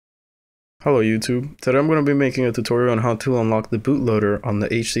Hello YouTube. Today I'm going to be making a tutorial on how to unlock the bootloader on the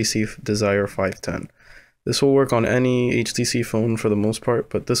HTC Desire 510. This will work on any HTC phone for the most part,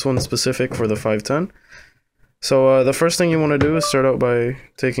 but this one's specific for the 510. So the first thing you want to do is start out by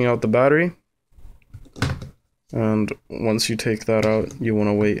taking out the battery. And once you take that out, you want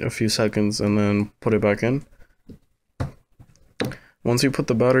to wait a few seconds and then put it back in. Once you put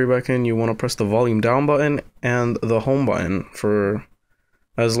the battery back in, you want to press the volume down button and the home button for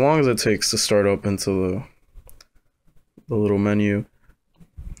as long as it takes to start up into the little menu.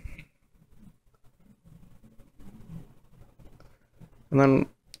 And then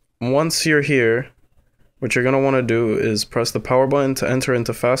once you're here, what you're going to want to do is press the power button to enter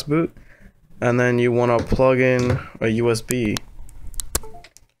into fast boot, and then you want to plug in a USB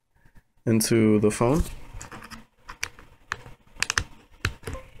into the phone.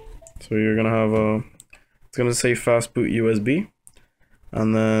 So you're going to have it's going to say fast boot USB,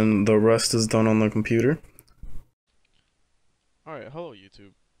 and then the rest is done on the computer. Alright, hello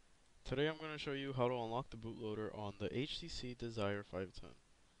YouTube. Today I'm going to show you how to unlock the bootloader on the HTC Desire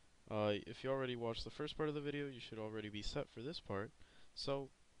 510. If you already watched the first part of the video, you should already be set for this part. So,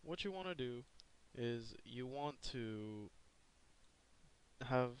 what you want to do is you want to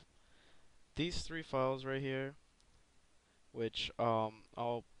have these three files right here, which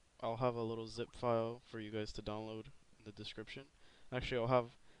I'll have a little zip file for you guys to download in the description. Actually, I'll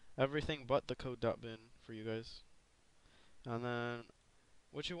have everything but the code.bin for you guys. And then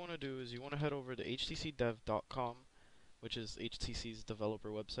what you want to do is you want to head over to htcdev.com, which is HTC's developer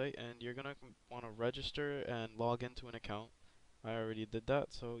website, and you're going to want to register and log into an account. I already did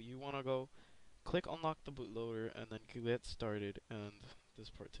that, so you want to go click unlock the bootloader and then get started, and this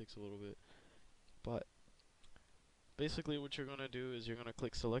part takes a little bit. But basically what you're going to do is you're going to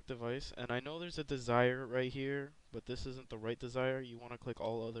click select device, and I know there's a Desire right here, but this isn't the right Desire. You want to click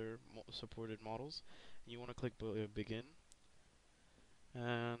all other supported models. You want to click begin,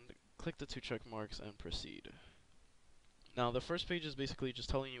 and click the two check marks and proceed. Now the first page is basically just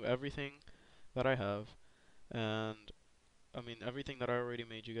telling you everything that I have, and everything that I already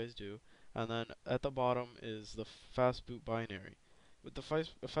made you guys do, and then at the bottom is the fast boot binary. What the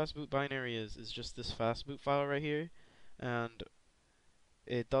fast boot binary is just this fast boot file right here, and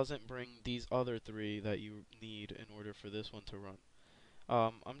it doesn't bring these other three that you need in order for this one to run.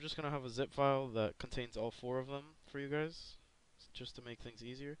 I'm just gonna have a zip file that contains all four of them for you guys, just to make things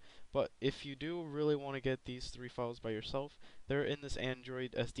easier. But if you do really want to get these three files by yourself, they're in this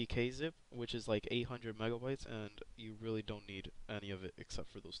Android SDK zip, which is like 800 megabytes, and you really don't need any of it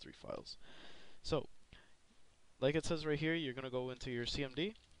except for those three files. So, like it says right here, you're gonna go into your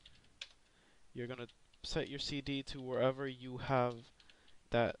CMD. You're gonna set your CD to wherever you have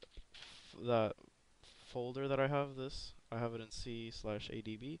that that folder that I have. I have it in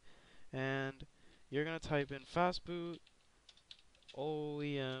C/ADB, and you're gonna type in fastboot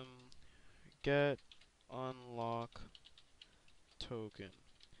OEM get unlock token.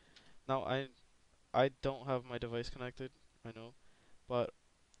 Now I don't have my device connected, I know, but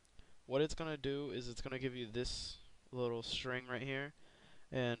what it's gonna do is it's gonna give you this little string right here,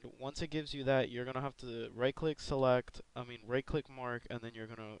 and once it gives you that, you're gonna have to right click mark, and then you're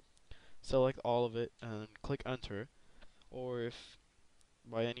gonna select all of it and click enter. Or if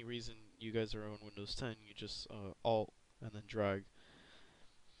by any reason you guys are on Windows 10, you just alt and then drag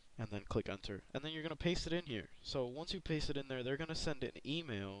and then click enter, and then you're gonna paste it in here. So once you paste it in there, they're gonna send an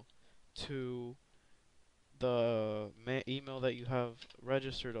email to the email that you have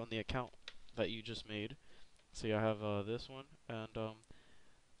registered on the account that you just made. See, I have this one, and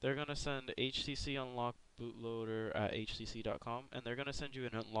they're gonna send HTC unlock bootloader at htc.com, and they're gonna send you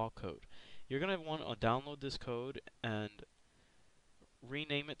an unlock code. You're gonna want to download this code and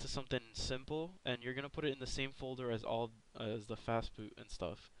rename it to something simple, and you're gonna put it in the same folder as the fastboot and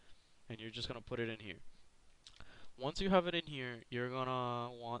stuff, and you're just gonna put it in here. Once you have it in here, you're gonna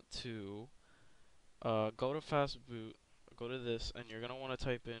want to go to fastboot, go to this, and you're gonna want to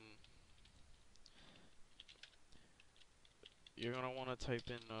type in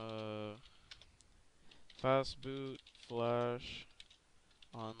fastboot flash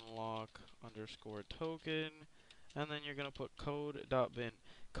unlock underscore token, and then you're gonna put code.bin.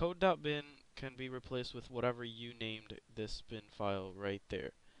 Code.bin can be replaced with whatever you named this bin file right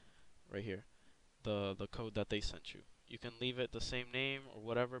there, right here, the code that they sent you. You can leave it the same name or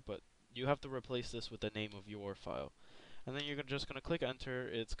whatever, but you have to replace this with the name of your file. And then you're just gonna click enter.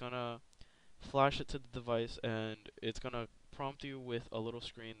 It's gonna flash it to the device, and it's gonna prompt you with a little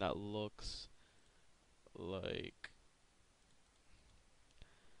screen that looks like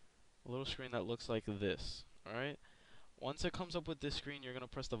this. Alright? Once it comes up with this screen, you're going to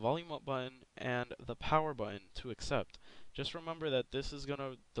press the volume up button and the power button to accept. Just remember that this is going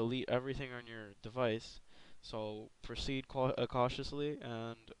to delete everything on your device, so proceed cautiously,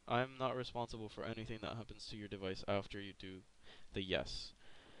 and I'm not responsible for anything that happens to your device after you do the yes.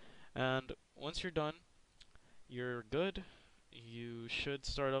 And once you're done, you're good. You should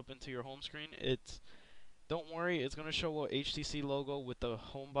start up into your home screen. Don't worry, it's going to show a HTC logo with the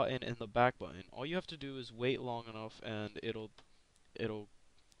home button and the back button. All you have to do is wait long enough and it'll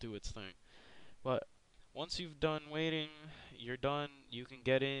do its thing. But once you've done waiting, you're done, you can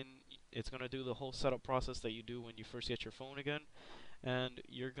get in. It's going to do the whole setup process that you do when you first get your phone again, and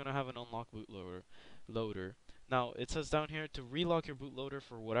you're going to have an unlocked bootloader. Now, it says down here to relock your bootloader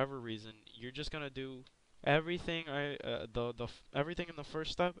for whatever reason, you're just going to do everything everything in the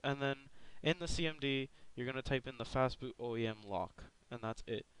first step, and then in the CMD, you're going to type in the fastboot OEM lock, and that's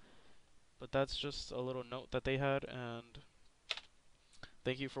it. But that's just a little note that they had, and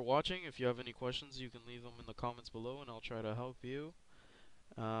thank you for watching. If you have any questions, you can leave them in the comments below, and I'll try to help you.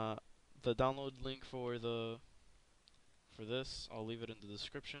 Uh, the download link for this, I'll leave it in the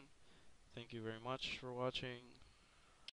description. Thank you very much for watching.